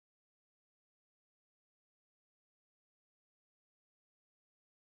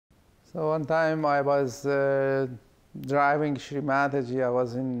So one time I was driving Shri Mataji. I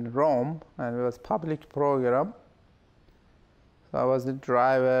was in Rome, and it was public program. So I was the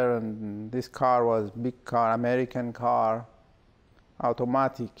driver, and this car was big car, American car,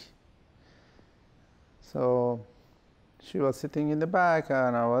 automatic. So she was sitting in the back,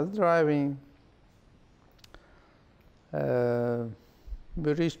 and I was driving.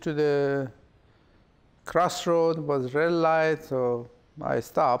 We reached to the crossroad, was red light, so I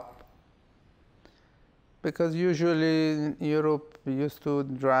stopped. Because usually in Europe we used to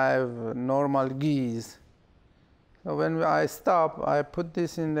drive normal gears. So when I stop, I put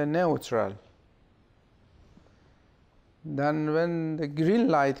this in the neutral. Then when the green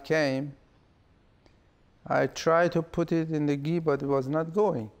light came, I tried to put it in the gear, but it was not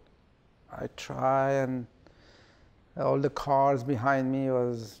going. I tried, and all the cars behind me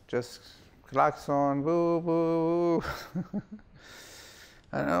was just klaxon, boo, boo.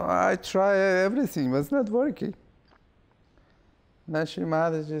 I tried everything, it was not working. Then Shri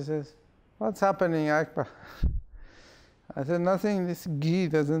Mataji says, "What's happening, Akbar?" I said, "Nothing, this ghee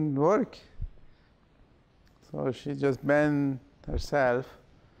doesn't work." So she just bent herself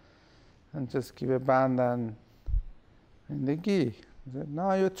and just give a band in the ghee. I said,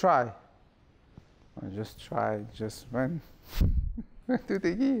 "Now you try." I just tried, just went to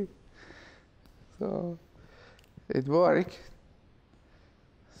the ghee. So it worked.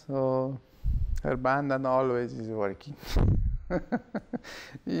 So her bandhan always is working.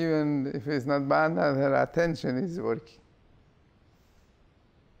 Even if it's not bandhan, her attention is working.